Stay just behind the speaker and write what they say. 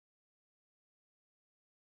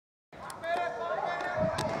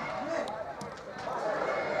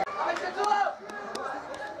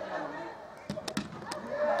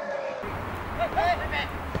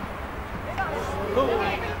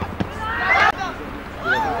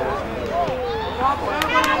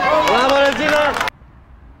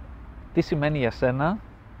Τι σημαίνει για σένα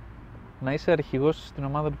να είσαι αρχηγός στην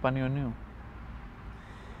ομάδα του Πανιωνίου?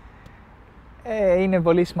 Είναι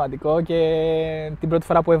πολύ σημαντικό και την πρώτη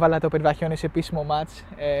φορά που έβαλα το περιβαχιόνιο σε επίσημο μάτς,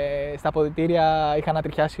 στα αποδυτήρια είχα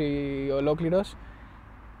ανατριχιάσει ολόκληρος.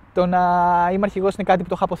 Το να είμαι αρχηγός είναι κάτι που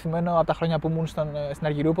το είχα αποθυμένο από τα χρόνια που ήμουν στην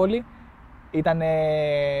Αργυρούπολη. Ήταν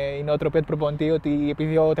η νοοτροπία του προπονητή ότι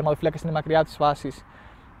επειδή ο τερματοφύλακας είναι μακριά από τις φάσεις,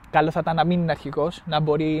 καλό θα ήταν να μην είναι αρχηγός, να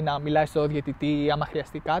μπορεί να μιλάει στο διαιτητή άμα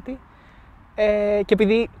χρειαστεί κάτι. Και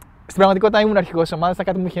επειδή στην πραγματικότητα ήμουν αρχηγός της ομάδας, ήταν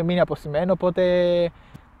κάτι που μου είχε μείνει αποθυμένο, οπότε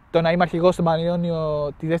το να είμαι αρχηγός στον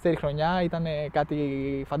Πανιόνιο τη δεύτερη χρονιά ήταν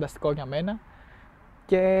κάτι φανταστικό για μένα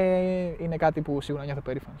και είναι κάτι που σίγουρα νιώθω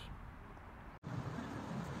περήφανος.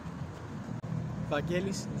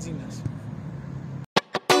 Vangelis Tzinas.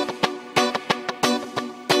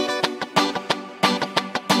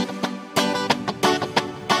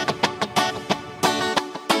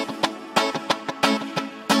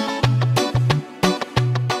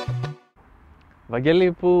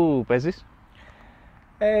 Βαγγέλη, πού παίζεις?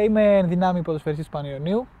 Είμαι εν δυνάμει ποδοσφαιριστής του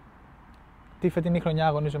Πανιωνίου. Τη φετινή χρονιά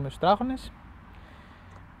αγωνίζομαι στους τράχονες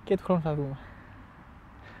και του χρόνου θα δούμε.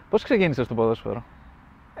 Πώς ξεκίνησες το ποδόσφαιρο?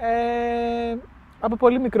 Από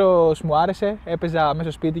πολύ μικρός μου άρεσε. Έπαιζα μέσα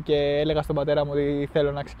στο σπίτι και έλεγα στον πατέρα μου ότι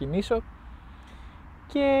θέλω να ξεκινήσω.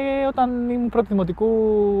 Και όταν ήμουν πρώτη δημοτικού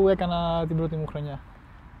έκανα την πρώτη μου χρονιά.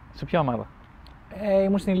 Σε ποια ομάδα?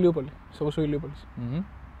 Ήμουν στην Ηλιούπολη, στο Ποσού Ηλιούπολης.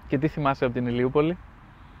 Και τι θυμάσαι από την Ηλιούπολη?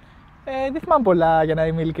 Δεν θυμάμαι πολλά, για να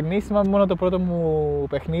είμαι ειλικρινής. Θυμάμαι μόνο το πρώτο μου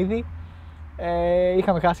παιχνίδι.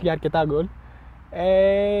 Είχαμε χάσει για αρκετά γκολ.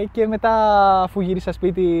 Και μετά, αφού γύρισα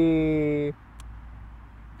σπίτι,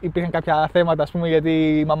 υπήρχαν κάποια θέματα, ας πούμε,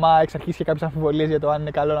 γιατί η μαμά εξ αρχής είχε κάποιες αμφιβολίες για το αν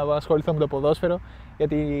είναι καλό να ασχοληθώ με το ποδόσφαιρο,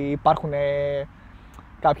 γιατί υπάρχουν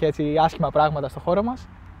κάποια έτσι άσχημα πράγματα στο χώρο μας.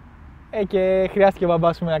 Και χρειάστηκε ο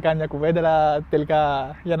μπαμπάς μου να κάνει μια κουβέντα, αλλά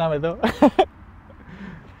τελικά για να είμαι εδώ.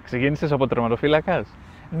 Ξεκίνησες από τερματοφύλακας?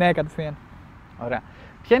 Ναι, κατευθείαν. Ωραία.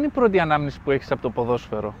 Ποια είναι η πρώτη ανάμνηση που έχεις από το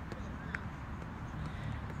ποδόσφαιρο?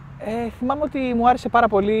 Θυμάμαι ότι μου άρεσε πάρα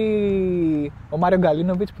πολύ ο Μάριο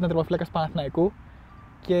Γκαλίνοβιτς που ήταν τερματοφύλακας του Παναθηναϊκού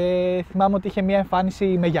και θυμάμαι ότι είχε μια εμφάνιση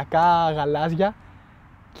με γιακά γαλάζια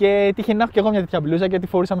και τύχε να έχω κι εγώ μια τέτοια μπλούζα και τη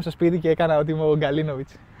φορούσαμε στο σπίτι και έκανα ότι είμαι ο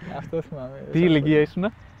Γκαλίνοβιτς. Αυτό θυμάμαι. Τι ηλικία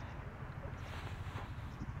ήσουν?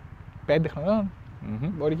 5 χρονών,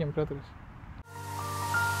 μπορεί και μικρότερος.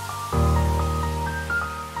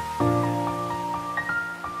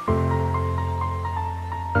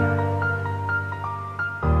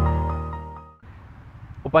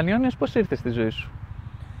 Ο Πανιώνιος πώς ήρθε στη ζωή σου?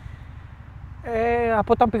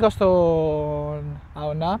 Από όταν πήγα στον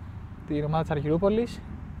ΑΟΝΑ, την ομάδα της Αργυρούπολης,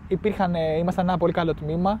 ήμασταν ένα πολύ καλό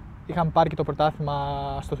τμήμα, είχαμε πάρει και το πρωτάθλημα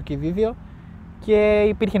στο Θουκυδίδιο και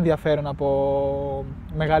υπήρχε ενδιαφέρον από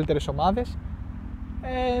μεγαλύτερες ομάδες.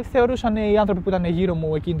 Θεωρούσαν οι άνθρωποι που ήταν γύρω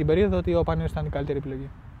μου εκείνη την περίοδο ότι ο Πανιώνιος ήταν η καλύτερη επιλογή.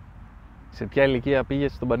 Σε ποια ηλικία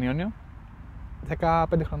πήγες στον Πανιώνιο? 15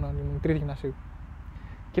 χρονών, ήμουν τρίτη γυμνασίου.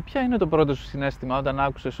 Και ποια είναι το πρώτο σου συναίσθημα όταν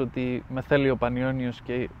άκουσες ότι με θέλει ο Πανιώνιος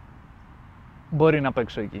και μπορεί να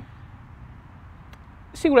παίξω εκεί?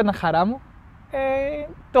 Σίγουρα ήταν χαρά μου.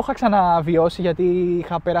 Το είχα ξαναβιώσει γιατί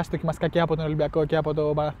είχα περάσει δοκιμαστικά και από τον Ολυμπιακό και από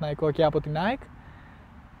τον Παναθηναϊκό και από την ΑΕΚ.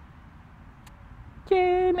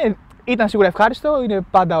 Και ναι, ήταν σίγουρα ευχάριστο. Είναι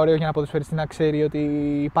πάντα ωραίο για ένα ποδοσφαιριστή να ξέρει ότι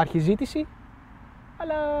υπάρχει ζήτηση.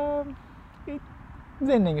 Αλλά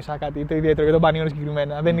δεν ένιωσα κάτι το ιδιαίτερο για τον Πανιώνιο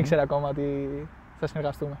συγκεκριμένα. Δεν ήξερα ακόμα ότι θα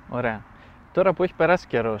συνεργαστούμε. Ωραία. Τώρα που έχει περάσει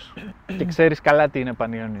καιρός και ξέρεις καλά τι είναι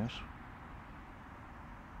Πανιώνιος,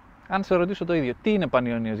 αν σε ρωτήσω το ίδιο, τι είναι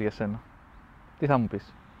Πανιώνιος για σένα, τι θα μου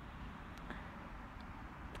πεις?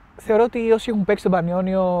 Θεωρώ ότι όσοι έχουν παίξει τον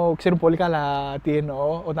Πανιώνιο ξέρουν πολύ καλά τι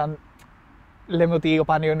εννοώ όταν λέμε ότι ο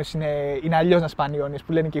Πανιώνιος είναι αλλιώς ένας Πανιώνιος,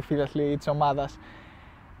 που λένε και οι φίλαθλοι της ομάδας.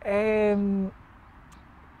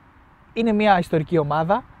 Είναι μια ιστορική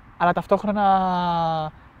ομάδα, αλλά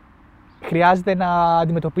ταυτόχρονα χρειάζεται να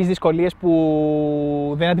αντιμετωπίζει δυσκολίες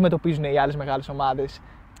που δεν αντιμετωπίζουν οι άλλες μεγάλες ομάδες.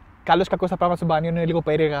 Καλώς ή κακώς τα πράγματα στον Πανιώνιο είναι λίγο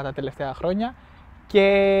περίεργα τα τελευταία χρόνια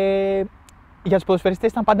και για τους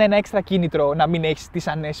ποδοσφαιριστές ήταν πάντα ένα έξτρα κίνητρο να μην έχεις τις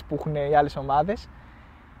ανέσεις που έχουν οι άλλες ομάδες.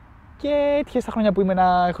 Και έτυχε στα χρόνια που είμαι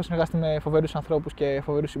να έχω συνεργαστεί με φοβερούς ανθρώπους και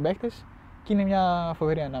φοβερούς συμπαίκτες και είναι μια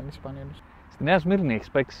φοβερή ανάμνηση ο Πανιώνιος. Στη Νέα Σμύρνη έχεις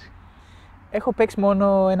παίξει? Έχω παίξει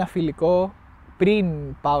μόνο ένα φιλικό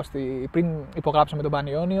πριν υπογράψω με τον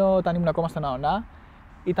Πανιώνιο, όταν ήμουν ακόμα στον ΑΟΝΑ.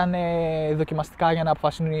 Ήταν δοκιμαστικά για να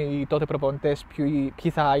αποφασίσουν οι τότε προπονητές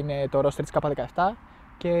ποιοι θα είναι το roster της K17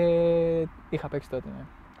 και είχα παίξει τότε. Ναι.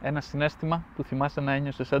 Ένα συναίσθημα που θυμάσαι να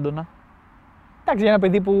ένιωσες έντονα? Εντάξει, για ένα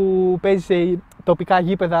παιδί που παίζει σε τοπικά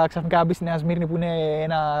γήπεδα, ξαφνικά να μπει στη Νέα Σμύρνη που είναι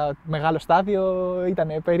ένα μεγάλο στάδιο,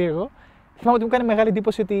 ήταν περίεργο. θυμάμαι ότι μου κάνει μεγάλη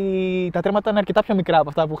εντύπωση ότι τα τέρματα ήταν αρκετά πιο μικρά από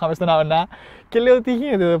αυτά που είχαμε στον αγώνα. Και λέω τι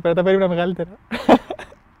γίνεται εδώ πέρα, τα περίμενα μεγαλύτερα.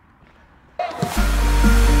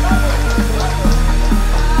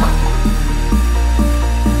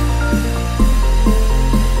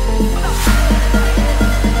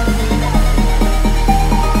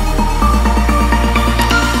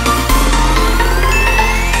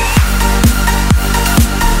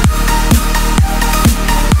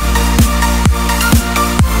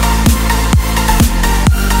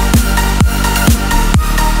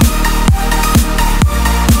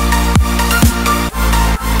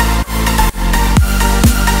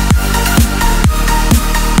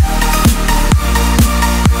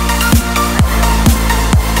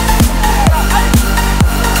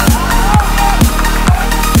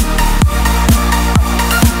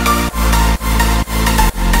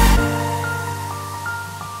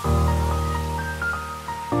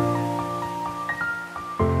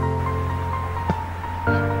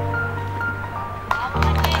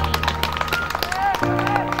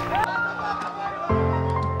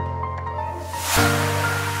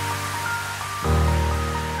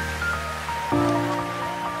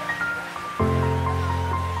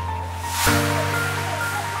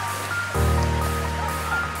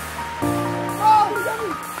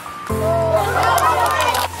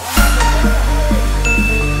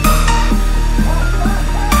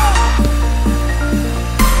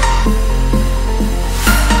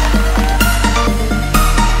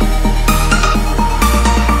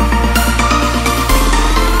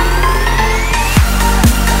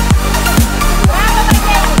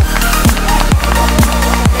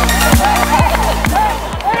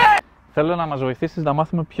 Θέλω να μας βοηθήσεις να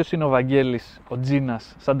μάθουμε ποιος είναι ο Βαγγέλης ο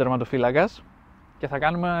Τζίνας σαν τερματοφύλακας και θα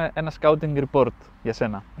κάνουμε ένα scouting report για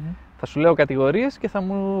σένα. Θα σου λέω κατηγορίες και θα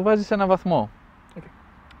μου βάζεις ένα βαθμό. Okay.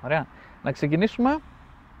 Ωραία. Να ξεκινήσουμε.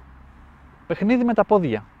 Παιχνίδι με τα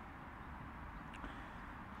πόδια.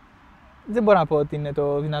 Δεν μπορώ να πω ότι είναι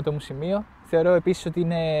το δυνατό μου σημείο. Θεωρώ επίσης ότι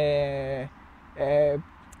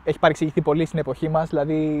έχει παρεξηγηθεί πολύ στην εποχή μας.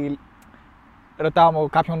 Δηλαδή, ρωτάω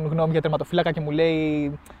κάποιον γνώμη για τερματοφύλακα και μου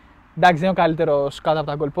λέει εντάξει, δεν είναι ο καλύτερος κάτω από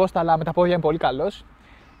τα γκολπόστα, αλλά με τα πόδια είναι πολύ καλός.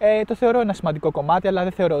 Το θεωρώ ένα σημαντικό κομμάτι, αλλά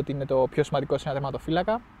δεν θεωρώ ότι είναι το πιο σημαντικό σε ένα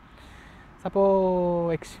τερματοφύλακα. Θα πω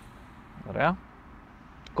 6. Ωραία.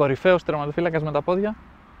 Κορυφαίος τερματοφύλακας με τα πόδια.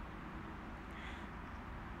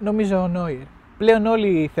 Νομίζω ο Νόιερ. Πλέον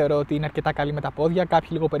όλοι θεωρώ ότι είναι αρκετά καλοί με τα πόδια, κάποιοι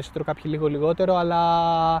λίγο περισσότερο, κάποιοι λίγο λιγότερο,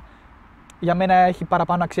 αλλά για μένα έχει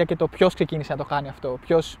παραπάνω αξία και το ποιος ξεκίνησε να το κάνει αυτό.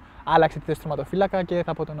 Ποιος άλλαξε τη θέση του τερματοφύλακα και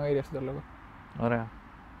θα πω τον Νόιερ για αυτόν τον λόγο. Ωραία.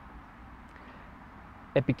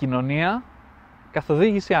 Επικοινωνία,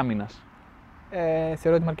 καθοδήγηση άμυνας.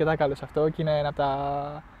 Θεωρώ ότι είμαι αρκετά καλό σε αυτό και είναι ένα από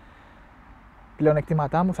τα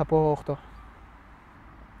πλεονεκτήματά μου, θα πω 8.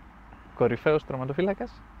 Κορυφαίος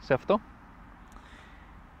τερματοφύλακας σε αυτό.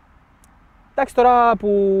 Εντάξει, τώρα που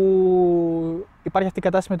υπάρχει αυτή η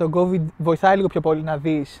κατάσταση με τον COVID, βοηθάει λίγο πιο πολύ να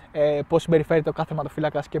δεις πώς συμπεριφέρεται ο κάθε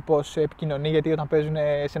τερματοφύλακας και πώς επικοινωνεί. Γιατί όταν παίζουν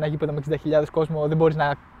σε ένα γήπεδο με 60.000 κόσμο, δεν μπορείς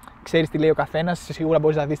να ξέρεις τι λέει ο καθένας, σίγουρα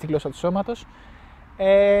μπορείς να δεις τη γλώσσα του σώματος.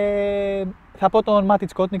 Θα πω τον Μάτι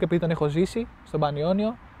Σκότνικ επειδή τον έχω ζήσει στον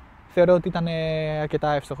Πανιωνίο. Θεωρώ ότι ήταν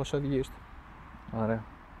αρκετά εύστοχος στις οδηγίες του. Ωραία.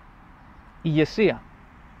 Ηγεσία.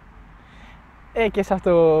 Και σε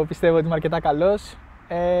αυτό πιστεύω ότι είμαι αρκετά καλός.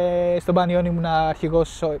 Στον Πανιωνίου ήμουν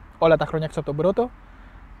αρχηγός όλα τα χρόνια έξω από τον πρώτο.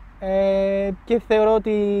 Και θεωρώ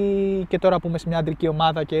ότι και τώρα που είμαι σε μια αντρική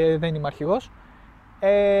ομάδα και δεν είμαι αρχηγός,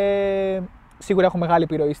 σίγουρα έχω μεγάλη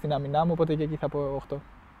επιρροή στην άμυνά μου, οπότε και εκεί θα πω 8.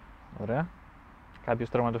 Ωραία. Κάποιος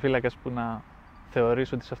τερματοφύλακας που να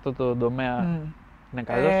θεωρείς ότι σε αυτό το τομέα είναι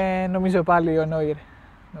καλός. Νομίζω πάλι ο Νόιερ.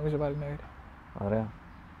 Ωραία.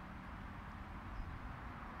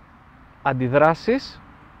 Αντιδράσεις,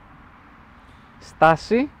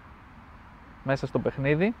 στάση μέσα στο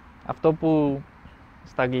παιχνίδι, αυτό που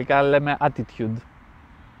στα αγγλικά λέμε attitude.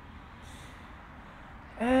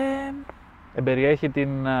 Εμπεριέχει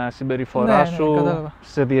την συμπεριφορά σου κατάλαβα.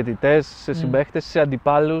 σε διαιτητές, σε συμπαίχτες, σε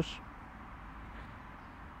αντιπάλους.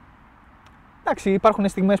 Εντάξει, υπάρχουν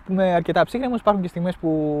στιγμές που είμαι αρκετά ψύχρεμος, υπάρχουν και στιγμές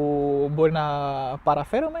που μπορεί να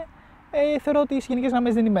παραφέρομαι. Θεωρώ ότι στις γενικές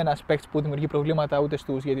γραμμές δεν είμαι ένας παίκτης που δημιουργεί προβλήματα ούτε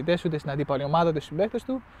στους διαιτητές, ούτε στην αντίπαλη ομάδα, ούτε στους συμπαίκτες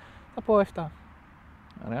του. Θα πω 7.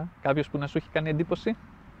 Ωραία. Κάποιος που να σου έχει κάνει εντύπωση.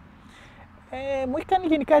 Μου έχει κάνει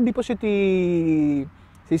γενικά εντύπωση ότι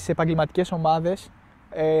στις επαγγελματικές ομάδες,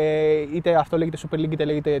 είτε αυτό λέγεται Super League είτε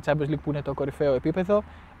λέγεται Champions League που είναι το κορυφαίο επίπεδο,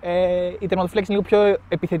 οι τερματοφύλακες είναι λίγο πιο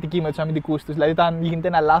επιθετικοί με τους αμυντικούς τους. Δηλαδή, όταν γίνεται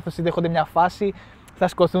ένα λάθος ή δέχονται μια φάση, θα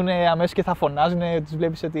σκοθούν αμέσως και θα φωνάζουν. Τους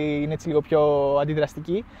βλέπεις ότι είναι έτσι λίγο πιο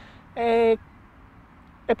αντιδραστικοί.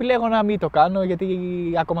 Επιλέγω να μην το κάνω γιατί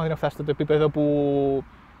ακόμα δεν έχω φτάσει στο επίπεδο που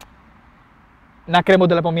να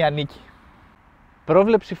κρέμονται από μια νίκη.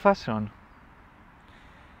 Πρόβλεψη φάσεων.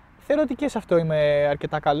 Θεωρώ ότι και σε αυτό είμαι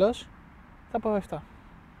αρκετά καλός. Θα πω 7.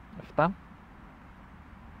 7.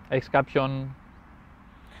 Έχεις κάποιον...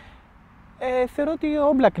 Θεωρώ ότι ο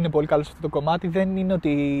Όμπλακ είναι πολύ καλός σε αυτό το κομμάτι. Δεν είναι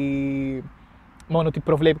ότι μόνο ότι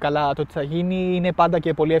προβλέπει καλά το τι θα γίνει. Είναι πάντα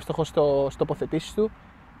και πολύ εύστοχος στις τοποθετήσεις του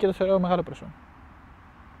και το θεωρώ μεγάλο προσόν.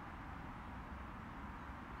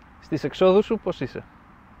 Στις εξόδους σου πώς είσαι?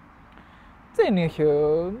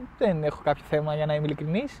 Δεν έχω κάποιο θέμα, για να είμαι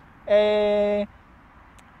ειλικρινής.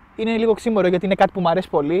 Είναι λίγο ξύμορο γιατί είναι κάτι που μου αρέσει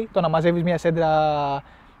πολύ. Το να μαζεύεις μια σέντρα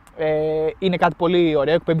είναι κάτι πολύ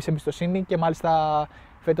ωραίο, εκπέμπεις εμπιστοσύνη και μάλιστα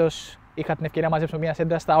φέτος είχα την ευκαιρία να μαζέψω μια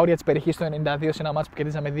σέντρα στα όρια της περιοχής το 92 σε ένα μάτς που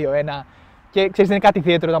κερδίζαμε 2-1. Και ξέρεις, δεν είναι κάτι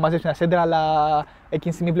ιδιαίτερο να μαζέψεις μια σέντρα, αλλά εκείνη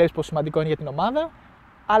τη στιγμή βλέπεις πόσο σημαντικό είναι για την ομάδα.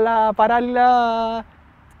 Αλλά παράλληλα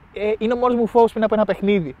είναι ο μόνος μου φόβος πριν από ένα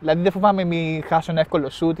παιχνίδι. Δηλαδή δεν φοβάμαι μη χάσω ένα εύκολο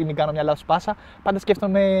σουτ ή μη κάνω μια λάθος πάσα. Πάντα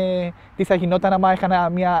σκέφτομαι τι θα γινόταν άμα έκανα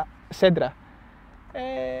μια σέντρα.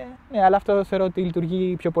 Ναι, αλλά αυτό θεωρώ ότι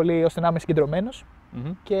λειτουργεί πιο πολύ ώστε να είμαι συγκεντρωμένος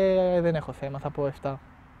και δεν έχω θέμα, θα πω 7.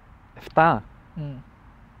 7.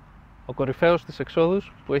 Ο κορυφαίος της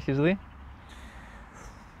εξόδους που έχεις δει?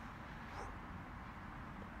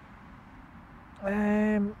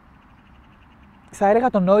 Θα έλεγα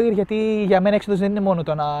τον Νόιερ, γιατί για μένα έξοδος δεν είναι μόνο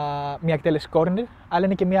το μια εκτέλεση corner, αλλά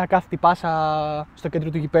είναι και μια κάθετη πάσα στο κέντρο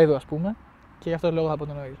του γηπέδου, ας πούμε. Και γι' αυτό το λόγο θα πω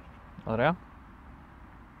τον Νόιερ. Ωραία.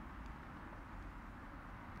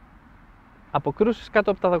 Αποκρούσεις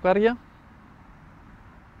κάτω από τα δοκάρια?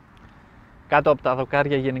 Κάτω από τα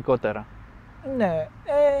δοκάρια γενικότερα. Ναι.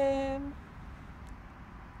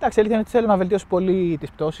 Εντάξει, αλήθεια είναι ότι θέλω να βελτιώσω πολύ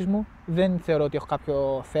τις πτώσεις μου. Δεν θεωρώ ότι έχω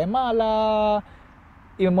κάποιο θέμα, αλλά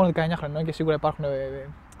είμαι μόνο 19 χρονών και σίγουρα υπάρχουν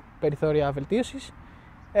περιθώρια βελτίωσης.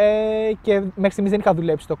 Και μέχρι στιγμής δεν είχα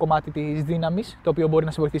δουλέψει το κομμάτι της δύναμης, το οποίο μπορεί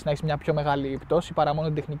να σε βοηθήσει να έχεις μια πιο μεγάλη πτώση παρά μόνο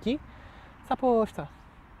την τεχνική. Θα πω 7.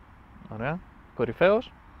 Ωραία.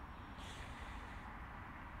 Κορυφαίος?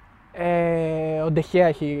 Ο Ντεχέα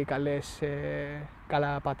έχει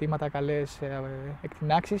καλά πατήματα, καλές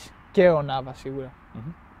εκτινάξεις και ο Νάβα σίγουρα.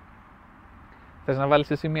 Θες να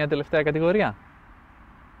βάλεις εσύ μια τελευταία κατηγορία?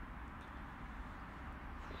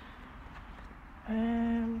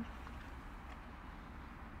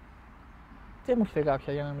 Δεν μου έρχεται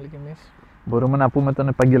κάποια, για να είμαι ειλικρινής. Μπορούμε να πούμε τον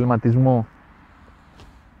επαγγελματισμό,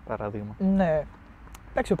 παράδειγμα. Ναι.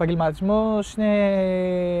 Εντάξει, ο επαγγελματισμός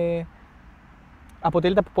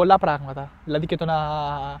αποτελείται από πολλά πράγματα. Δηλαδή και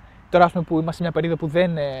τώρα ας πούμε, που είμαστε σε μια περίοδο που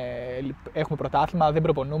δεν έχουμε πρωτάθλημα, δεν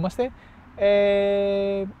προπονούμαστε,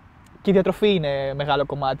 και η διατροφή είναι μεγάλο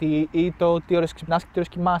κομμάτι, ή το τι ώρες ξυπνάς και τι ώρες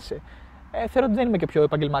κοιμάσαι. Θεωρώ ότι δεν είμαι και πιο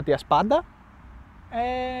επαγγελματίας πάντα,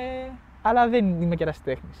 αλλά δεν είμαι και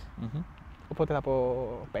ερασιτέχνης. Οπότε θα πω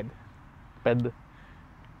 5. 5.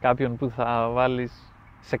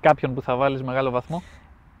 Σε κάποιον που θα βάλεις μεγάλο βαθμό?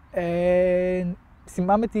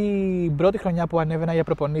 Θυμάμαι την πρώτη χρονιά που ανέβαινα για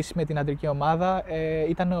προπονήσεις με την αντρική ομάδα.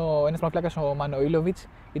 Ήταν ένας μαφλάκας, ο Μανοήλοβιτς,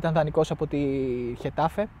 ήταν δανεικός από τη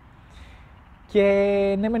Χετάφε.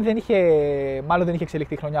 Και ναι, δεν είχε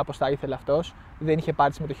εξελιχθεί η χρονιά όπως θα ήθελε αυτός. Δεν είχε πάρει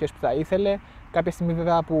τις συμμετοχές που θα ήθελε. Κάποια στιγμή,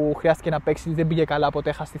 βέβαια, που χρειάστηκε να παίξει, δεν πήγε καλά, οπότε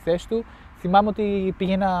έχασε τη θέση του. Θυμάμαι ότι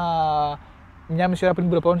πήγαινα μια μισή ώρα πριν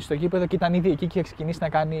την προπόνηση στο γήπεδο και ήταν ήδη εκεί και είχε ξεκινήσει να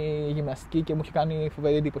κάνει γυμναστική και μου είχε κάνει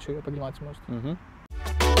φοβερή εντύπωση ο επαγγελματισμός του.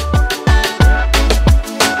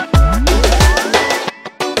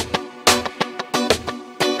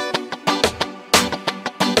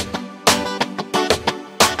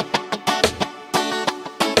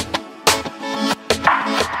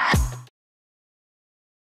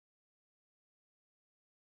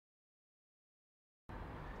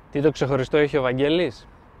 Τι το ξεχωριστό έχει ο Βαγγέλης?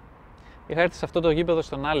 Είχα έρθει σε αυτό το γήπεδο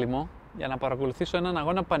στον Άλιμο για να παρακολουθήσω έναν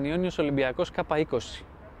αγώνα Πανιώνιος Ολυμπιακός K20.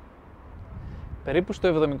 Περίπου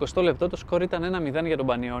στο 70 λεπτό το σκορ ήταν 1-0 για τον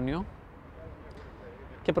Πανιώνιο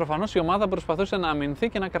και προφανώς η ομάδα προσπαθούσε να αμυνθεί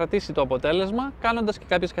και να κρατήσει το αποτέλεσμα, κάνοντας και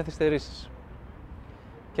κάποιες καθυστερήσεις.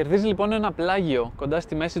 Κερδίζει λοιπόν ένα πλάγιο κοντά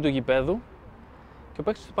στη μέση του γηπέδου και ο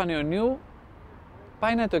παίκτης του Πανιωνίου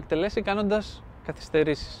πάει να το εκτελέσει κάνοντας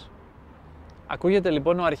καθυστερήσεις. Ακούγεται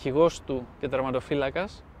λοιπόν ο αρχηγός του και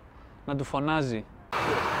τερματοφύλακας να του φωνάζει: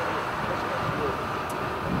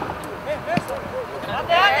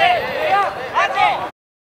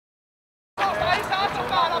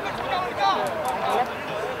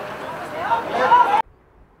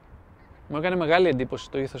 Μου έκανε μεγάλη εντύπωση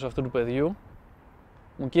το ήθος αυτού του παιδιού.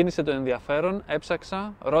 Μου κίνησε το ενδιαφέρον,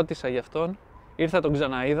 έψαξα, ρώτησα γι' αυτόν, ήρθα τον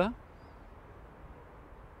ξαναείδα.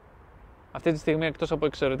 Αυτή τη στιγμή, εκτός από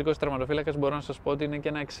εξαιρετικός τερματοφύλακας, μπορώ να σας πω ότι είναι και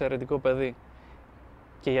ένα εξαιρετικό παιδί.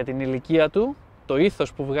 Και για την ηλικία του, το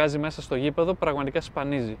ήθος που βγάζει μέσα στο γήπεδο πραγματικά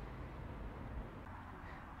σπανίζει.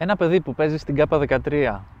 Ένα παιδί που παίζει στην ΚΑΠΑ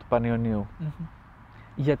 13 του Πανιωνίου,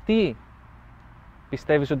 γιατί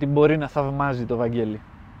πιστεύεις ότι μπορεί να θαυμάζει το Βαγγέλη?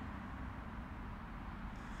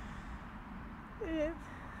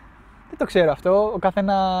 Δεν το ξέρω αυτό. Ο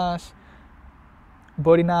καθένας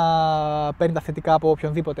μπορεί να παίρνει τα θετικά από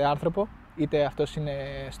οποιονδήποτε άνθρωπο, είτε αυτός είναι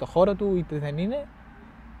στο χώρο του, είτε δεν είναι.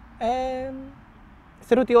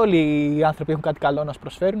 Θεωρώ ότι όλοι οι άνθρωποι έχουν κάτι καλό να σου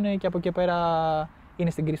προσφέρουν και από εκεί πέρα είναι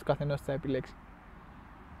στην κρίση του καθενός τι θα επιλέξει.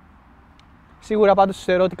 Σίγουρα πάντως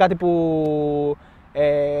θεωρώ ότι κάτι που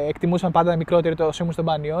εκτιμούσαν πάντα μικρότεροι όσο ήμουν στον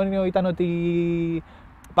Πανιώνιο ήταν ότι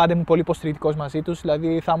πάντα ήμουν πολύ υποστηρικτικός μαζί τους.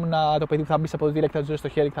 Δηλαδή θα ήμουν το παιδί που θα μπει στα αποδυτήρια και θα τους δώσει στο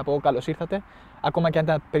χέρι και θα πω καλώς ήρθατε. Ακόμα και αν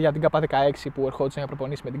ήταν παιδιά από την ΚΑΠΑ 16 που ερχόντουσαν για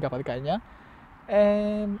προπονήσεις με την ΚΑΠΑ 19.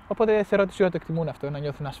 Οπότε θεωρώ ότι σίγουρα το εκτιμούν αυτό, να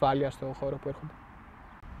νιώθουν ασφάλεια στο χώρο που έρχονται.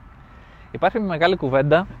 Υπάρχει μια μεγάλη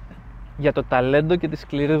κουβέντα για το ταλέντο και τη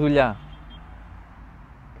σκληρή δουλειά.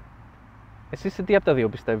 Εσύ σε τι από τα δύο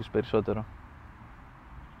πιστεύεις περισσότερο?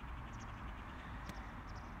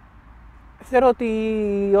 Θεωρώ ότι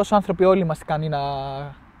ως άνθρωποι όλοι είμαστε ικανοί να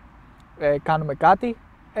κάνουμε κάτι.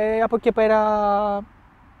 Από εκεί πέρα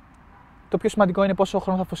το πιο σημαντικό είναι πόσο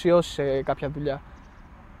χρόνο θα αφοσιώσεις σε κάποια δουλειά.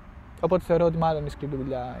 Οπότε θεωρώ ότι μάλλον η σκληρή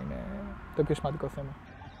δουλειά είναι το πιο σημαντικό θέμα.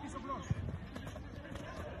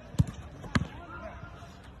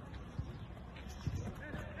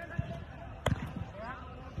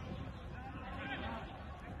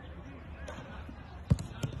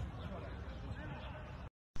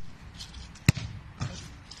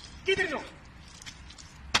 Κίτρινο!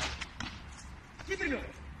 Κίτρινο!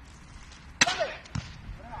 Πάμε!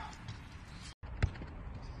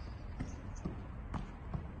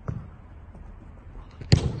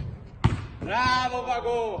 Μπράβο,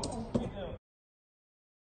 Βαγκό!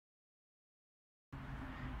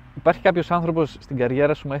 Υπάρχει κάποιος άνθρωπος στην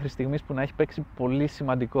καριέρα σου μέχρι στιγμής που να έχει παίξει πολύ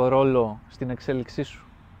σημαντικό ρόλο στην εξέλιξή σου?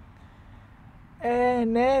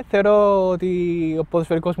 Ναι, θεωρώ ότι ο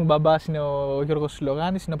ποδοσφαιρικός μου μπαμπάς είναι ο Γιώργος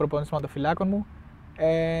Συλλογάνης, είναι ο προπονητής τερματοφυλάκων μου.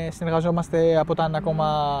 Συνεργαζόμαστε από όταν ακόμα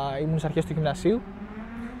ήμουν στις αρχές του γυμνασίου.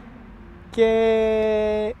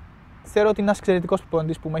 Και θεωρώ ότι είναι ένας εξαιρετικός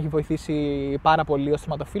προπονητής που με έχει βοηθήσει πάρα πολύ ως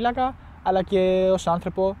τερματοφύλακα, αλλά και ως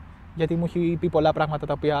άνθρωπο, γιατί μου έχει πει πολλά πράγματα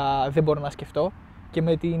τα οποία δεν μπορώ να σκεφτώ. Και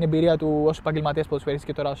με την εμπειρία του ως επαγγελματίας ποδοσφαιριστής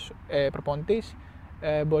και τώρα ως προπονητής,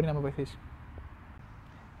 μπορεί να με βοηθήσει.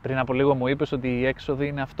 Πριν από λίγο μου είπες ότι η έξοδη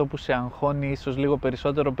είναι αυτό που σε αγχώνει ίσως λίγο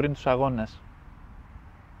περισσότερο πριν τους αγώνες.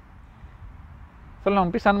 Θέλω να μου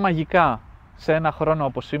πεις αν μαγικά σε ένα χρόνο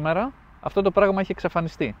από σήμερα αυτό το πράγμα έχει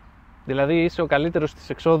εξαφανιστεί. Δηλαδή είσαι ο καλύτερος στις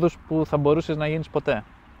εξόδους που θα μπορούσες να γίνεις ποτέ.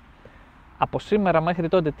 Από σήμερα μέχρι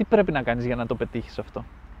τότε τι πρέπει να κάνεις για να το πετύχεις αυτό?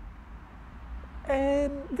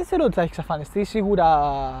 Δεν θεωρώ ότι θα έχει εξαφανιστεί.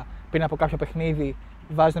 Σίγουρα πριν από κάποιο παιχνίδι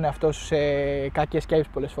βάζει τον εαυτό σου σε κακές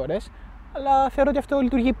σκέψεις πολλές φορές. Αλλά θεωρώ ότι αυτό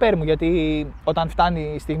λειτουργεί υπέρ μου, γιατί όταν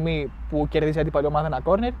φτάνει η στιγμή που κερδίζει η αντίπαλη ομάδα ένα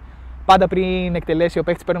κόρνερ, πάντα πριν εκτελέσει ο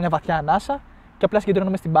παίκτης παίρνω μια βαθιά ανάσα και απλά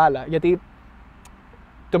συγκεντρώνομαι στην μπάλα. Γιατί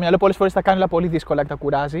το μυαλό πολλές φορές τα κάνει όλα πολύ δύσκολα και τα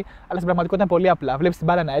κουράζει, αλλά στην πραγματικότητα είναι πολύ απλά. Βλέπεις την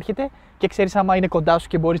μπάλα να έρχεται και ξέρεις άμα είναι κοντά σου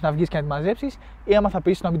και μπορείς να βγεις και να τη μαζέψεις, ή άμα θα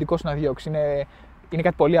πεις στον αμυντικό σου να διώξει. Είναι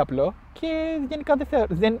κάτι πολύ απλό και γενικά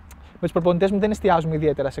με τους προπονητές μου δεν εστιάζουμε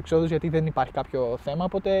ιδιαίτερα σε εξόδους, γιατί δεν υπάρχει κάποιο θέμα.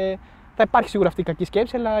 Οπότε θα υπάρχει σίγουρα αυτή η κακή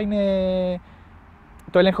σκέψη, αλλά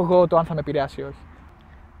το ελέγχω εγώ το αν θα με επηρεάσει ή όχι.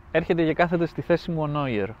 Έρχεται και κάθεται στη θέση μου ο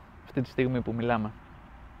Νόιερ αυτή τη στιγμή που μιλάμε.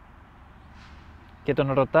 Και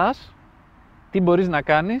τον ρωτάς τι μπορείς να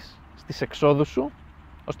κάνεις στις εξόδους σου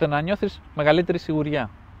ώστε να νιώθεις μεγαλύτερη σιγουριά.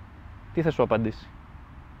 Τι θα σου απαντήσει?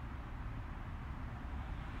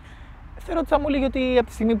 Θεωρώ ότι θα μου λέγει ότι από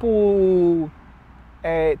τη στιγμή που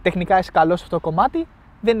τεχνικά είσαι καλός σε αυτό το κομμάτι,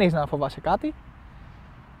 δεν έχεις να φοβάσαι κάτι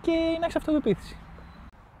και να έχεις αυτοπεποίθηση.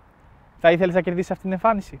 Θα ήθελες να κερδίσεις αυτή την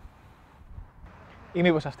εμφάνιση ή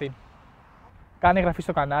μήπως αυτή? Κάνε εγγραφή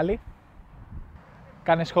στο κανάλι,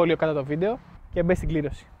 κάνε σχόλιο κάτω το βίντεο και μπες στην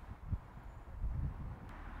κλήρωση.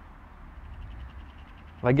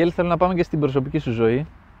 Βαγγέλη, θέλω να πάμε και στην προσωπική σου ζωή,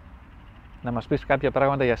 να μας πεις κάποια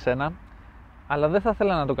πράγματα για σένα, αλλά δεν θα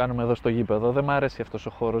ήθελα να το κάνουμε εδώ στο γήπεδο, δεν μου αρέσει αυτός ο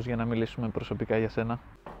χώρος για να μιλήσουμε προσωπικά για σένα.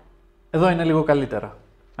 Εδώ είναι λίγο καλύτερα.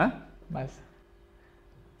 Μάλιστα.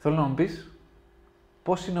 Θέλω να μου πεις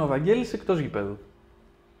πώς είναι ο Βαγγέλης εκτός γήπεδου.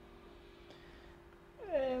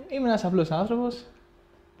 Είμαι ένας απλός άνθρωπος,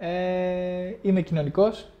 είμαι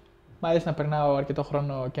κοινωνικός, μου αρέσει να περνάω αρκετό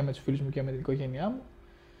χρόνο και με τους φίλους μου και με την οικογένειά μου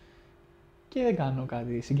και δεν κάνω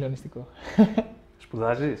κάτι συγκλονιστικό.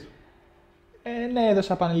 Σπουδάζεις? Ναι,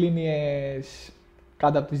 έδωσα πανελλήνιες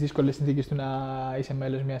κάτω από τις δύσκολες συνθήκες του να είσαι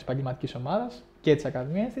μέλος μιας επαγγελματικής ομάδας και της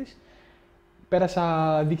ακαδημίας της.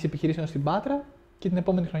 Πέρασα διοίκηση επιχειρήσεων στην Πάτρα και την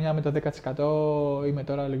επόμενη χρονιά με το 10% είμαι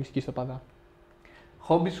τώρα λογιστική στο ΠΑΔΑ.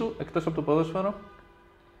 Χόμπι σου εκτός από το ποδόσφαιρο?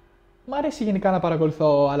 Μ' αρέσει γενικά να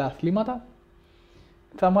παρακολουθώ άλλα αθλήματα.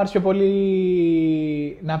 Θα μου άρεσε πιο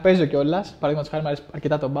πολύ να παίζω κιόλας. Παραδείγματος χάρη, μου αρέσει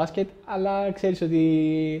αρκετά το μπάσκετ, αλλά ξέρεις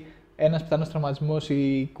ότι ένας πιθανός τραυματισμός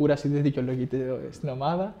ή η κούραση δεν δικαιολογείται στην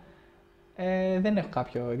ομάδα. Δεν έχω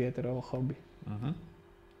κάποιο ιδιαίτερο χόμπι. Mm-hmm.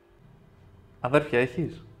 Αδέρφια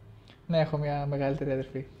έχεις? Ναι, έχω μια μεγαλύτερη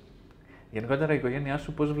αδερφή. Γενικότερα η οικογένειά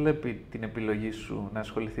σου πώς βλέπει την επιλογή σου να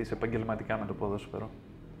ασχοληθείς επαγγελματικά με το ποδόσφαιρο?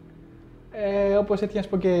 Όπως έτυχε να σου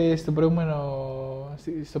πω και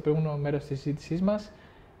στο προηγούμενο μέρος της συζήτησής μας,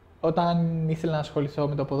 όταν ήθελα να ασχοληθώ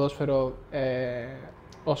με το ποδόσφαιρο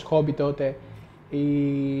ως χόμπι τότε, η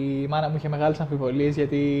μάνα μου είχε μεγάλες αμφιβολίες,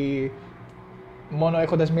 γιατί μόνο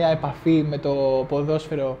έχοντας μια επαφή με το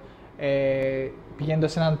ποδόσφαιρο,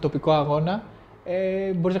 πηγαίνοντας σε έναν τοπικό αγώνα,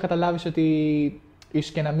 μπορείς να καταλάβεις ότι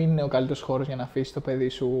ίσως και να μην είναι ο καλύτερος χώρος για να αφήσεις το παιδί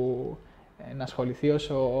σου να ασχοληθεί,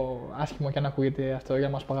 όσο άσχημο και αν ακούγεται αυτό για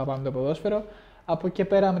μας που αγαπάμε το ποδόσφαιρο. Από εκεί και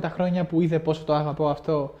πέρα, με τα χρόνια που είδε πόσο το αγαπώ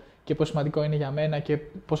αυτό και πόσο σημαντικό είναι για μένα και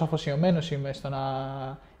πόσο αφοσιωμένος είμαι στο να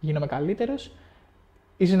γίνομαι καλύτερος,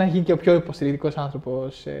 ίσως να γίνει και ο πιο υποστηρικτικός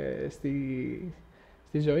άνθρωπος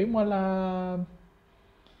στη ζωή μου, αλλά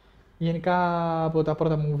γενικά από τα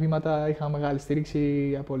πρώτα μου βήματα είχα μεγάλη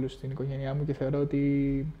στήριξη από όλους στην οικογένειά μου και θεωρώ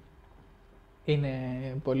ότι είναι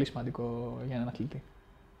πολύ σημαντικό για έναν αθλητή.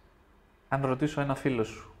 Αν ρωτήσω ένα φίλο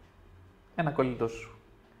σου, ένα κολλητό σου,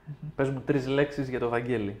 πες μου 3 λέξεις για το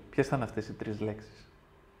Βαγγέλη. Ποιες θα είναι αυτές οι 3 λέξεις?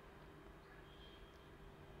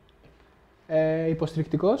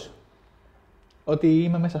 Υποστηρικτικός, ότι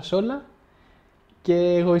είμαι μέσα σ' όλα και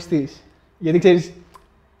εγωιστής. Γιατί ξέρεις,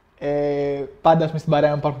 πάντα στην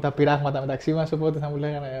παρέα μου υπάρχουν τα πειράγματα μεταξύ μας, οπότε θα μου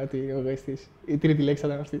λέγανε ότι εγωιστής. Η τρίτη λέξη θα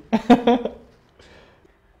ήταν αυτή.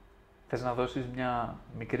 Θες να δώσεις μια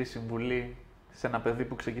μικρή συμβουλή σε ένα παιδί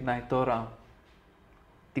που ξεκινάει τώρα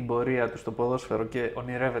την πορεία του στο ποδόσφαιρο και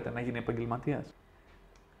ονειρεύεται να γίνει επαγγελματίας?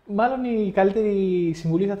 Μάλλον η καλύτερη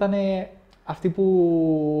συμβουλή θα ήταν αυτή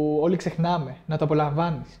που όλοι ξεχνάμε, να το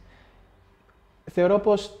απολαμβάνεις. Θεωρώ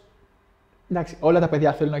πως, εντάξει, όλα τα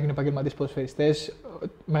παιδιά θέλουν να γίνουν επαγγελματίες ποδοσφαιριστές,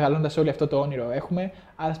 μεγαλώντας όλοι αυτό το όνειρο έχουμε,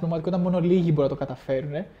 αλλά στην πραγματικότητα μόνο λίγοι μπορούν να το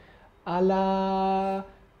καταφέρουν. Αλλά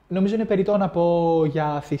νομίζω είναι περιττό να πω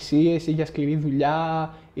για θυσίες ή για σκληρή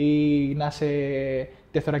δουλειά ή να είσαι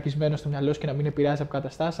τεθωρακισμένος στο μυαλό σου και να μην επηρεάζει από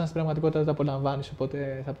καταστάσεις, αν στην πραγματικότητα το απολαμβάνεις,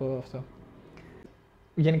 οπότε θα πω αυτό.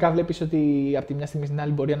 Γενικά βλέπεις ότι από τη μια στιγμή στην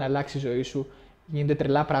άλλη μπορεί να αλλάξει η ζωή σου. Γίνονται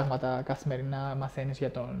τρελά πράγματα καθημερινά, μαθαίνεις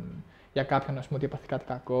για κάποιον, ας πούμε, ότι έπαθε κάτι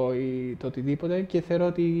κακό ή το οτιδήποτε, και θεωρώ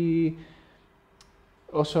ότι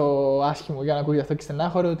όσο άσχημο για να ακούγεται αυτό και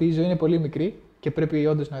στενάχωρο, ότι η ζωή είναι πολύ μικρή και πρέπει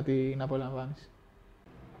όντως να την απολαμβάνεις.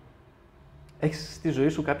 Έχεις στη ζωή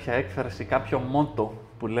σου κάποια έκφραση, κάποιο μότο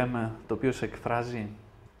που λέμε, το οποίο σε εκφράζει?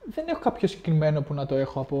 Δεν έχω κάποιο συγκεκριμένο που να το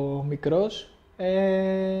έχω από μικρός.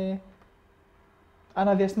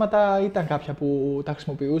 Αναδιαστήματα ήταν κάποια που τα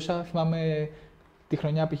χρησιμοποιούσα. Θυμάμαι τη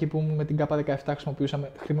χρονιά π.χ. που ήμουν με την ΚΑΠΑ 17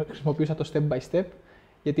 χρησιμοποιούσα το step by step,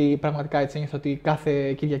 γιατί πραγματικά έτσι ένιωθα ότι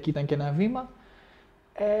κάθε Κυριακή ήταν και ένα βήμα.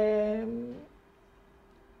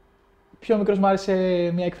 Πιο μικρός μου άρεσε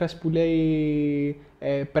μια έκφραση που λέει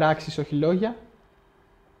πράξεις όχι λόγια.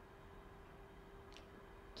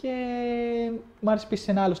 Και μου άρεσε επίσης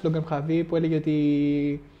ένα άλλο σλόγγαν που είχα δει που έλεγε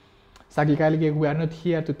ότι στα αγγλικά έλεγε We are not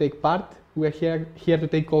here to take part, we are here to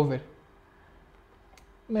take over.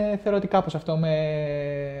 Θεωρώ ότι κάπως αυτό με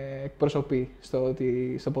εκπροσωπεί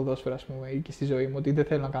στο ποδόσφαιρο, ας πούμε, ή και στη ζωή μου, ότι δεν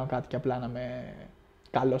θέλω να κάνω κάτι και απλά να είμαι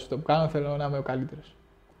καλός στο που κάνω, θέλω να είμαι ο καλύτερος.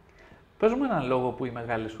 Πες μου έναν λόγο που η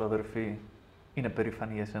μεγάλη σου αδερφή είναι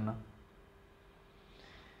περήφανη για σένα.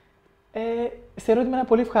 Θεωρώ ότι είμαι ένα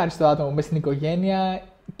πολύ ευχάριστο άτομο μες στην οικογένεια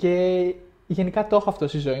και γενικά το έχω αυτό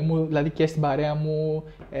στη ζωή μου, δηλαδή και στην παρέα μου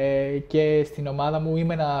και στην ομάδα μου.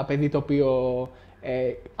 Είμαι ένα παιδί το οποίο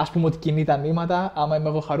ας πούμε ότι κινεί τα νήματα. Άμα είμαι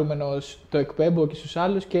εγώ χαρούμενος, το εκπέμπω και στους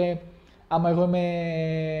άλλους, και άμα εγώ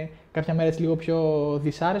είμαι κάποια μέρα έτσι λίγο πιο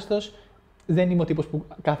δυσάρεστος, δεν είμαι ο τύπος που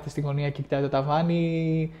κάθεται στη γωνία και κοιτάει το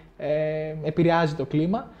ταβάνι, επηρεάζει το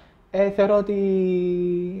κλίμα. Θεωρώ ότι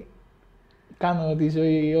κάνω τη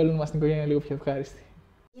ζωή όλων μας στην οικογένεια λίγο πιο ευχάριστη.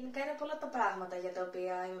 Γενικά είναι πολλά τα πράγματα για τα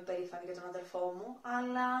οποία είμαι περήφανη για τον αδερφό μου,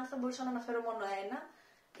 αλλά αν θα μπορούσα να αναφέρω μόνο ένα,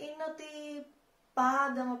 είναι ότι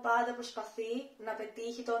πάντα προσπαθεί να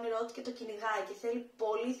πετύχει το όνειρό του και το κυνηγάει και θέλει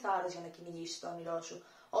πολύ θάρρος για να κυνηγήσει το όνειρό σου.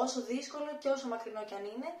 Όσο δύσκολο και όσο μακρινό κι αν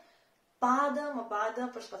είναι, πάντα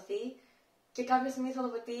προσπαθεί και κάποια στιγμή θα το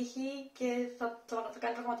πετύχει και θα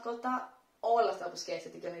κάνει πραγματικότητα όλα αυτά που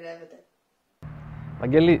σκέφτεται και ονειρεύεται.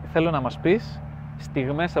 Βαγγέλη, θέλω να μας πεις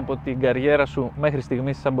στιγμές από την καριέρα σου μέχρι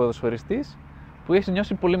στιγμής σαν ποδοσφαιριστής που έχεις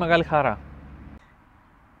νιώσει πολύ μεγάλη χαρά.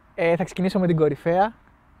 Θα ξεκινήσω με την κορυφαία.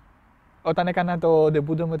 Όταν έκανα το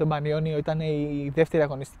ντεμπούντο με τον Πανιωνίου, ήταν η δεύτερη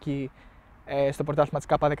αγωνιστική στο πρωτάθλημα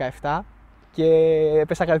της K17 και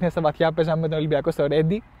έπεσα κατευθείαν στα βαθιά, παίζαμε με τον Ολυμπιακό στο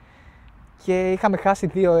Ρέντι και είχαμε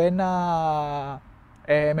χάσει 2-1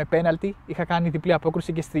 με πέναλτι. Είχα κάνει διπλή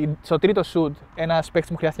απόκρουση και στο τρίτο σουτ ένας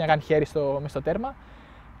παίκτης μου χρειάστηκε να κάνει χέρι μες στο τέρμα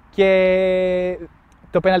και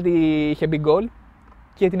το πέναλτι είχε μπει γκολ.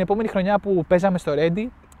 Και την επόμενη χρονιά που παίζαμε στο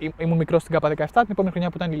Ρέντι, ήμουν μικρός στην K17, την επόμενη χρονιά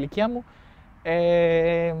που ήταν η ηλικία μου,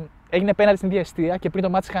 έγινε πέναλτι στην ίδια εστία και πριν το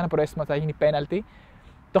μάτς είχα ένα προαίσθημα ότι θα γίνει πέναλτι.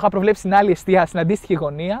 Το είχα προβλέψει στην άλλη εστία, στην αντίστοιχη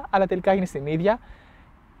γωνία, αλλά τελικά έγινε στην ίδια.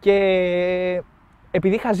 Και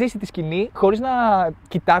επειδή είχα ζήσει τη σκηνή, χωρίς να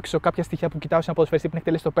κοιτάξω κάποια στοιχεία που κοιτάω σε ένα ποδοσφαιριστή που έχει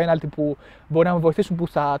εκτελέσει το πέναλτι που μπορεί να με βοηθήσουν που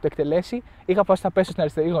θα το εκτελέσει, είχα πάει θα πέσω στην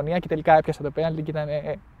αριστερή γωνία και τελικά έπιασα το πέναλτι και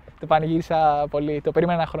το πανηγύρισα πολύ. Το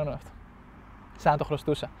περίμενα ένα χρόνο αυτό. Σαν να το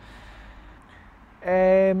χρωστούσα.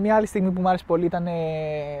 Μια άλλη στιγμή που μου άρεσε πολύ ήταν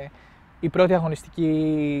η πρώτη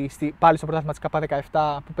αγωνιστική πάλι στο πρωτάθλημα της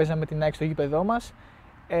K17 που παίζαμε με την ΑΕΚ στο γήπεδό μας.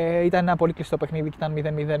 Ήταν ένα πολύ κλειστό παιχνίδι και ήταν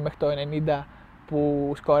 0-0 μέχρι το 90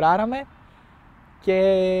 που σκοράραμε.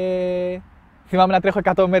 Και θυμάμαι να τρέχω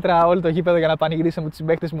 100 μέτρα όλο το γήπεδο για να πανηγυρίσω με τους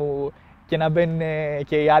συμπαίκτες μου και να μπαίνουν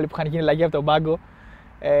και οι άλλοι που είχαν γίνει λαγοί από τον πάγκο.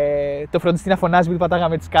 Το φροντιστή να φωνάζει επειδή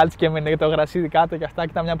πατάγαμε τις κάλτσες και έμενε το γρασίδι κάτω και αυτά.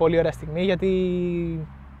 Και ήταν μια πολύ ωραία στιγμή γιατί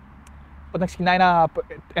όταν ξεκινάει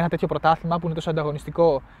ένα τέτοιο πρωτάθλημα που είναι τόσο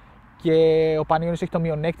ανταγωνιστικό και ο Πανιωνίος έχει το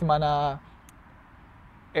μειονέκτημα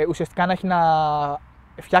ουσιαστικά να έχει να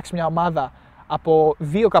φτιάξει μια ομάδα από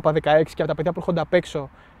 2 K16 και από τα παιδιά που έρχονται απ' έξω,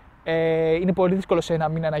 είναι πολύ δύσκολο σε ένα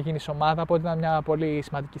μήνα να γίνεις ομάδα, οπότε ήταν μια πολύ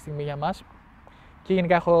σημαντική στιγμή για μας. Και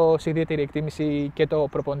γενικά έχω σε ιδιαίτερη εκτίμηση και το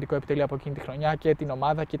προπονητικό επιτελείο από εκείνη τη χρονιά και την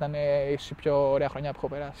ομάδα και ήταν ίσως η πιο ωραία χρονιά που έχω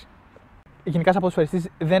περάσει. Γενικά, σαν ποδοσφαιριστής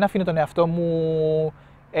δεν αφήνω τον εαυτό μου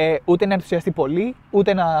ούτε να ενθουσιαστεί πολύ,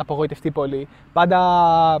 ούτε να απογοητευτεί πολύ. Πάντα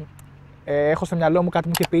έχω στο μυαλό μου κάτι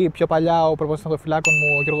μου είχε πει πιο παλιά ο προπονητής των φυλάκων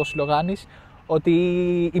μου, ο Γιώργος Σιλογάνης, ότι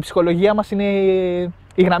η ψυχολογία μας είναι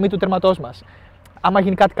η γραμμή του τερματός μας. Άμα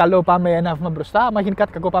γίνει κάτι καλό, πάμε ένα βήμα μπροστά. Άμα γίνει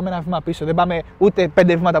κάτι κακό, πάμε ένα βήμα πίσω. Δεν πάμε ούτε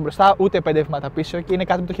 5 βήματα μπροστά, ούτε 5 βήματα πίσω. Και είναι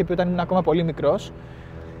κάτι που το είχε πει όταν ήμουν ακόμα πολύ μικρός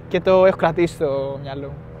και το έχω κρατήσει στο μυαλό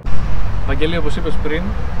μου. Βαγγέλη, όπως είπες πριν,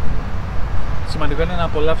 σημαντικό είναι να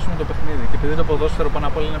απολαύσουμε το παιχνίδι. Και επειδή το ποδόσφαιρο πάνω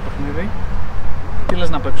απ' όλα είναι παιχνίδι, τι λες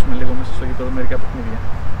να παίξουμε λίγο μέσα στο γήπεδο μερικά παιχνίδια?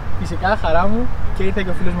 Φυσικά, χαρά μου και ήρθε και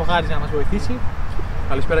ο φίλος μου Χάρης να μας βοηθήσει.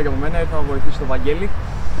 Καλησπέρα και από μένα, ήρθα να βοηθήσω τον Βαγγέλη.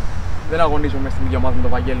 Δεν αγωνίζομαι στην ίδια ομάδα με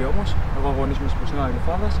τον Βαγγέλη όμως. Εγώ αγωνίζομαι στην Ποσίνα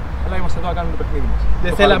Αγγλιφάδας, αλλά είμαστε εδώ να κάνουμε το παιχνίδι μας.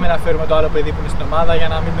 Δεν θέλαμε να φέρουμε το άλλο παιδί που είναι στην ομάδα για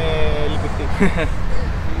να μην με λυπηθεί.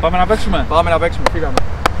 Πάμε να παίξουμε. Πάμε να παίξουμε, φύγαμε.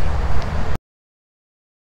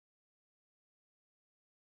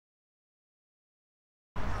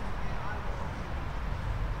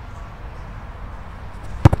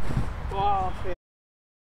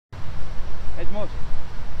 Έτοιμος.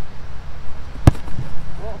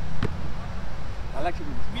 Αλλάξει την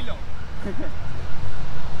Μίλο.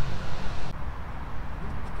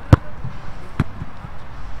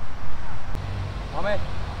 Πάμε.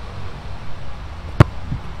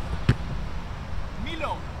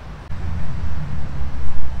 Μίλο.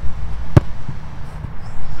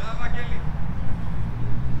 Έλα Βαγγέλη.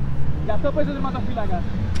 Γι' αυτό παίζει ο τερματοφύλακας.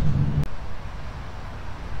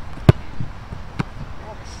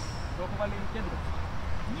 Το έχω βάλει κέντρο.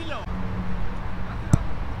 Μίλο.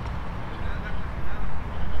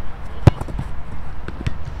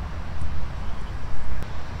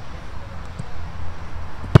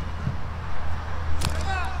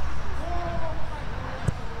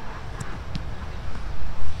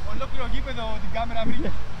 Ολόκληρο γήπεδο την κάμερα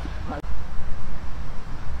βρήκε.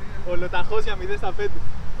 Ολοταχώς για 0-5.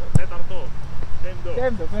 Τέταρτο. Πέμπτο.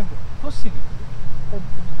 Πέμπτο. Πώς είναι?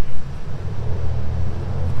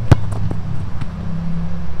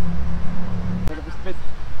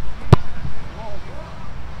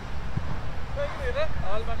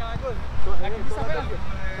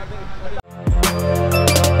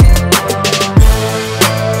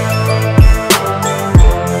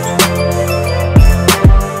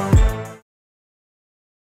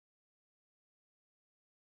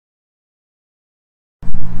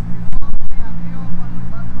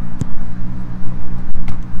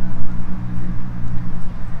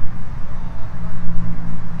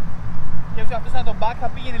 Και αυτός ήταν το back, θα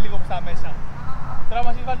πήγαινε λίγο προς τα μέσα. Τώρα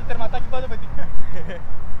μας έχει βάλει το τερματάκι πάνω παιδί.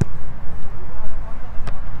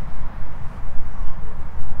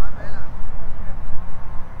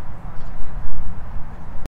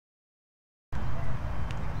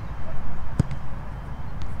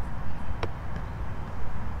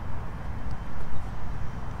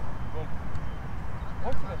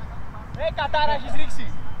 Κατάρα έχεις ρίξει.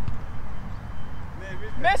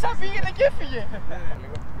 Μέσα πήγαινε και έφυγε.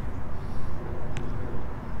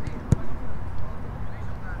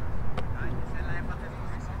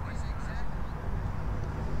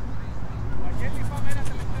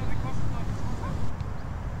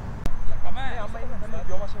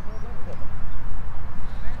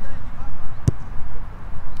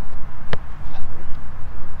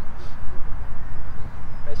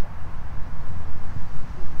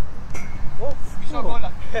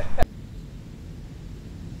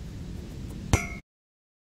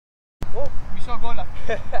 Μισό γκολ αυτό.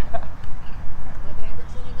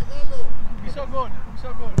 Μισό γκολ.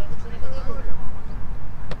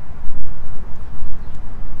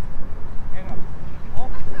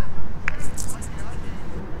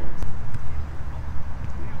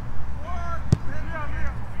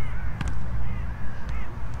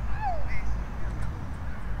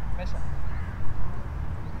 Μέσα.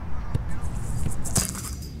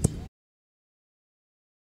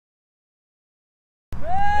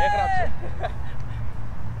 Έγραψε.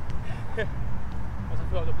 Πώς θα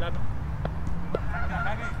φύγω από το πλάνο.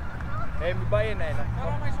 Μην πάει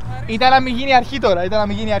 1-1. Ήταν να μην γίνει αρχή τώρα, ήταν να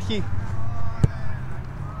μην γίνει αρχή.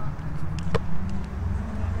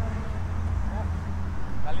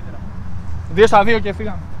 Καλύτερα. 2-2 και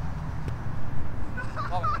φύγαμε.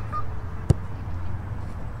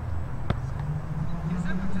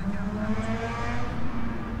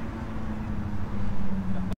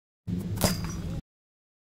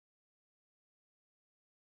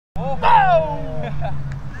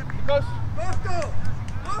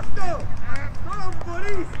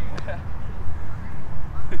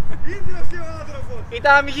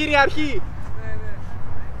 Ήταν να μην γίνει αρχή.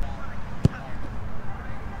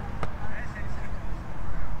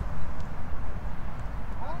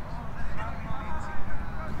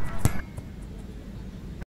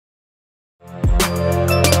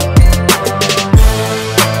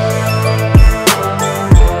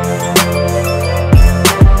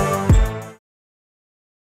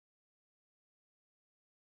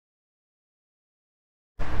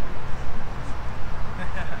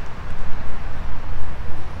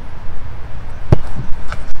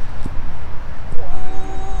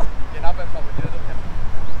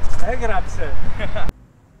 Έγραψε.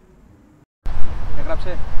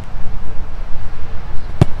 Έγραψε.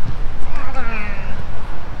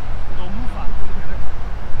 Το μούφα.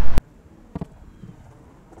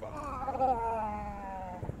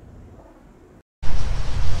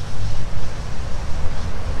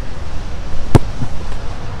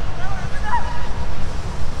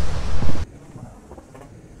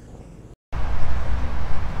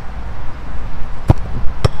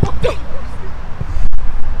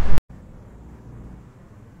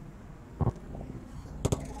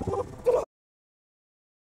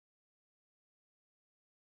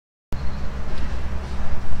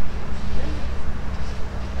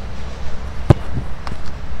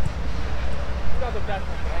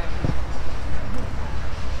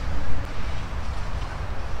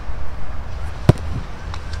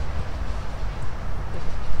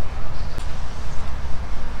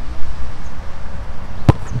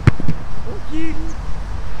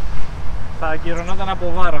 Θα ακυρωνόταν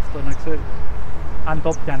από βάρα αυτό, να ξέρεις. Αν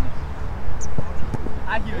το πιάνες.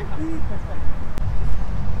 Άγιο είχα.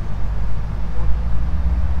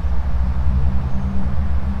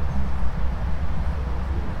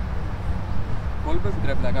 Όλοι που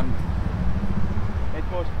επιτρέπει να κάνουμε.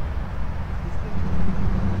 Έτοιμος.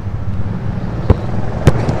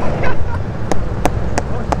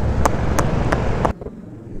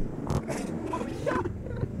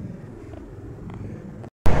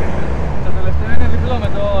 Το τελευταίο είναι διπλό με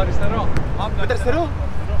το αριστερό. Με το αριστερό.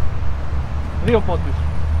 2 πόντους.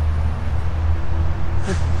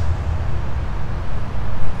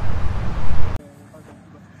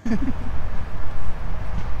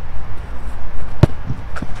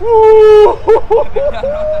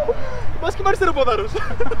 Πας και μ' αριστερό πόδαρος.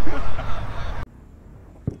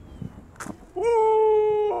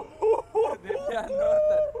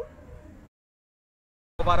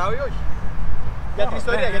 Το βαράω ή όχι? Για την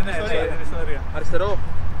ιστορία, για την ιστορία. Αριστερό.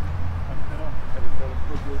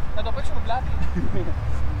 Να το παίξουμε πλάτη.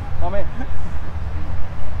 Πάμε.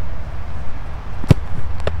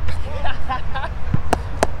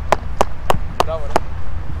 Μπράβο ρε.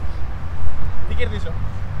 Τι κερδίσω?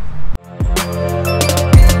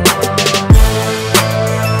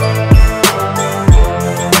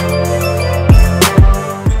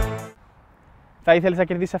 Θα ήθελες να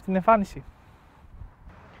κερδίσεις αυτή την εμφάνιση?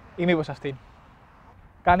 Ή μήπως αυτή?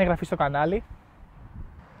 Κάνε εγγραφή στο κανάλι,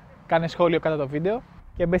 κάνε σχόλιο κάτω το βίντεο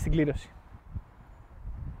και μπες στην κλήρωση.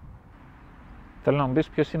 Θέλω να μου πεις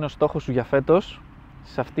ποιος είναι ο στόχος σου για φέτος,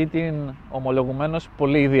 σε αυτή την ομολογουμένως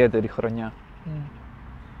πολύ ιδιαίτερη χρονιά.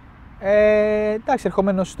 Εντάξει,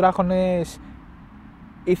 ερχόμενος στους τράχονες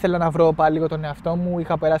ήθελα να βρω πάλι λίγο τον εαυτό μου.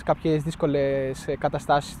 Είχα περάσει κάποιες δύσκολες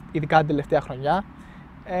καταστάσεις, ειδικά την τελευταία χρονιά.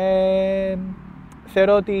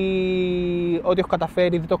 Θεωρώ ότι ό,τι έχω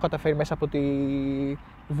καταφέρει δεν το έχω καταφέρει μέσα από τη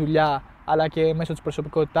δουλειά, αλλά και μέσω της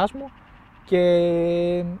προσωπικότητάς μου, και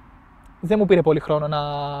δεν μου πήρε πολύ χρόνο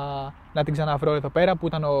να την ξαναβρω εδώ πέρα, που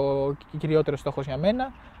ήταν ο κυριότερος στόχος για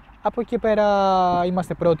μένα. Από εκεί πέρα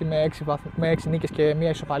είμαστε πρώτοι με 6 νίκες και μία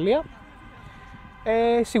ισοπαλία.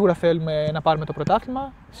 Σίγουρα θέλουμε να πάρουμε το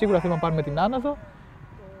πρωτάθλημα, σίγουρα θέλουμε να πάρουμε την άνοδο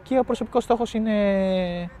και ο προσωπικός στόχος είναι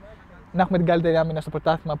να έχουμε την καλύτερη άμυνα στο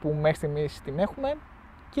πρωτάθλημα που μέχρι στιγμής την έχουμε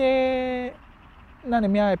και να είναι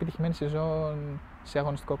μια επιτυχημένη σεζόν σε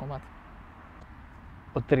αγωνιστικό κομμάτι.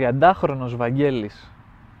 Ο 30χρονος Βαγγέλης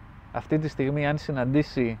αυτή τη στιγμή, αν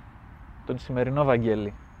συναντήσει τον σημερινό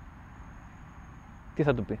Βαγγέλη, τι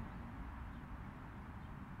θα του πει?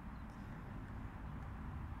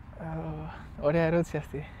 Ωραία ερώτηση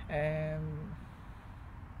αυτή.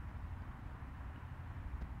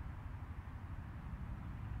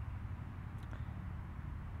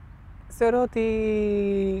 Θεωρώ ότι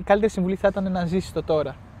η καλύτερη συμβουλή θα ήταν να ζήσεις το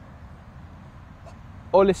τώρα.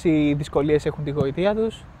 Όλες οι δυσκολίες έχουν τη γοητεία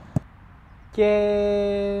τους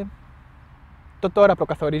και το τώρα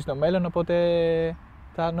προκαθορίζει το μέλλον, οπότε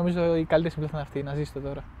νομίζω η καλύτερη συμβουλή θα είναι αυτή, να ζήσεις το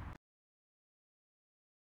τώρα.